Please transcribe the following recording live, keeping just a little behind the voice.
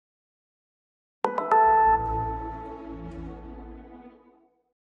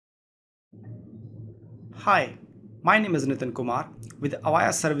Hi, my name is Nitin Kumar with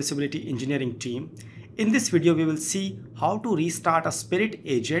Avaya Serviceability Engineering team. In this video, we will see how to restart a Spirit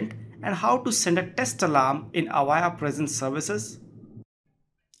agent and how to send a test alarm in Avaya Presence Services.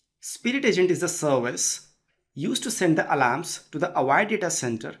 Spirit agent is a service used to send the alarms to the Avaya data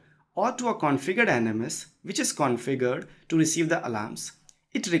center or to a configured NMS which is configured to receive the alarms.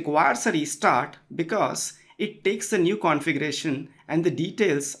 It requires a restart because it takes the new configuration and the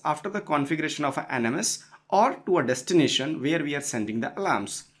details after the configuration of an NMS or to a destination where we are sending the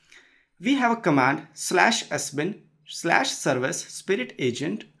alarms. We have a command /sbin/service spirit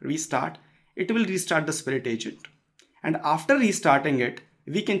agent restart. It will restart the spirit agent. And after restarting it,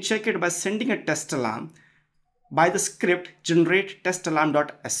 we can check it by sending a test alarm by the script generate test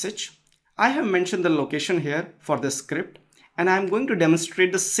alarm.sh. I have mentioned the location here for the script and I am going to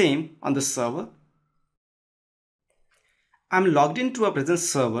demonstrate the same on the server. I'm logged into a Presence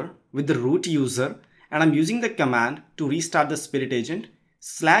server with the root user and I'm using the command to restart the Spirit agent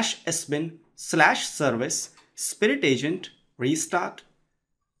 /sbin/service Spirit agent restart.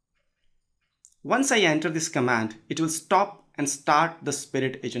 Once I enter this command, it will stop and start the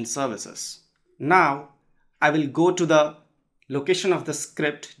Spirit agent services. Now I will go to the location of the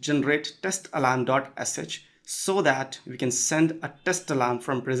script generate test alarm.sh so that we can send a test alarm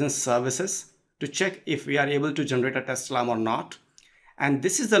from Presence services to check if we are able to generate a test alarm or not. And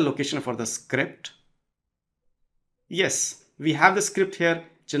this is the location for the script. Yes, we have the script here,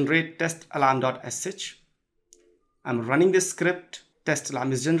 generate test alarm.sh. I'm running this script, test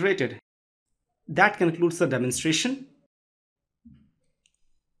alarm is generated. That concludes the demonstration.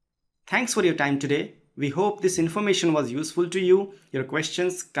 Thanks for your time today. We hope this information was useful to you. Your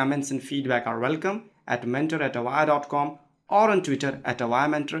questions, comments and feedback are welcome at mentor@avaya.com or on Twitter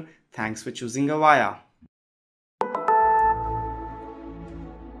 @AvayaMentor. Thanks for choosing Avaya.